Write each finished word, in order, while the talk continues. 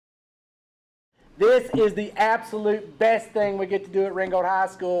This is the absolute best thing we get to do at Ringgold High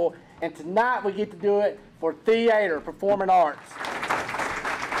School, and tonight we get to do it for theater, performing arts.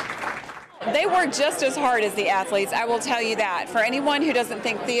 They work just as hard as the athletes, I will tell you that. For anyone who doesn't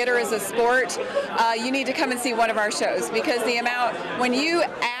think theater is a sport, you need to come and see one of our shows, because the amount, when you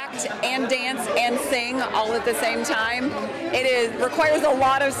act and dance and sing all at the same time, requires a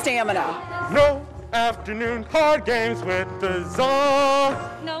lot of stamina. No afternoon card games with the czar.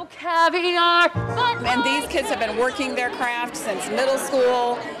 No caviar, but and these kids have been working their craft since middle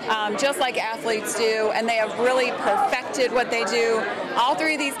school, just like athletes do, and they have really perfected what they do. All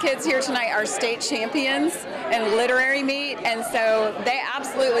three of these kids here tonight are state champions in literary meet, and so they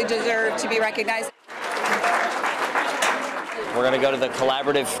absolutely deserve to be recognized. We're going to go to the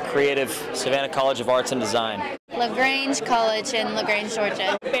Collaborative Creative Savannah College of Arts and Design. LaGrange College in LaGrange,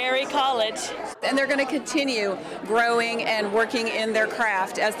 Georgia. Berry College. And they're going to continue growing and working in their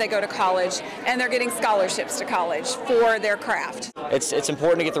craft as they go to college, and they're getting scholarships to college for their craft. It's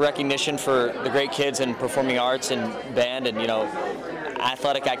important to get the recognition for the great kids in performing arts and band and,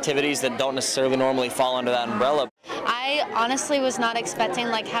 athletic activities that don't necessarily normally fall under that umbrella. I honestly was not expecting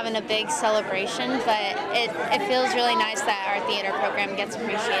having a big celebration, but it feels really nice that our theater program gets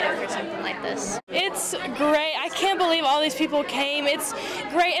appreciated for something like this. It's great. I can't believe all these people came. It's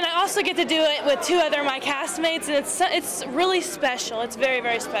great, and I also get to do it with two other my castmates, and it's really special. It's very,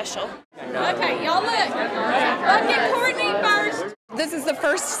 very special. Okay, y'all look. Look at Courtney first. This is the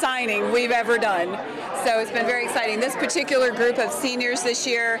first signing we've ever done, so it's been very exciting. This particular group of seniors this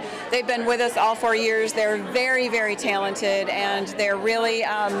year, they've been with us all 4 years. They're very, very talented, and they're really,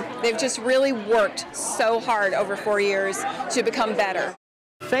 they've just really worked so hard over 4 years to become better.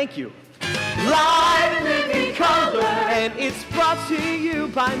 Thank you. Live and living color, and it's brought to you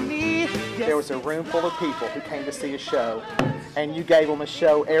by me. There was a room full of people who came to see a show, and you gave them a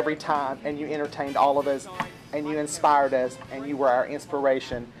show every time, and you entertained all of us, and you inspired us, and you were our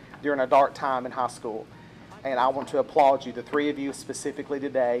inspiration during a dark time in high school. And I want to applaud you, the three of you specifically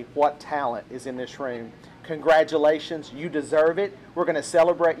today. What talent is in this room. Congratulations, you deserve it. We're going to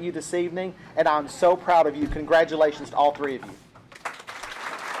celebrate you this evening, and I'm so proud of you. Congratulations to all three of you.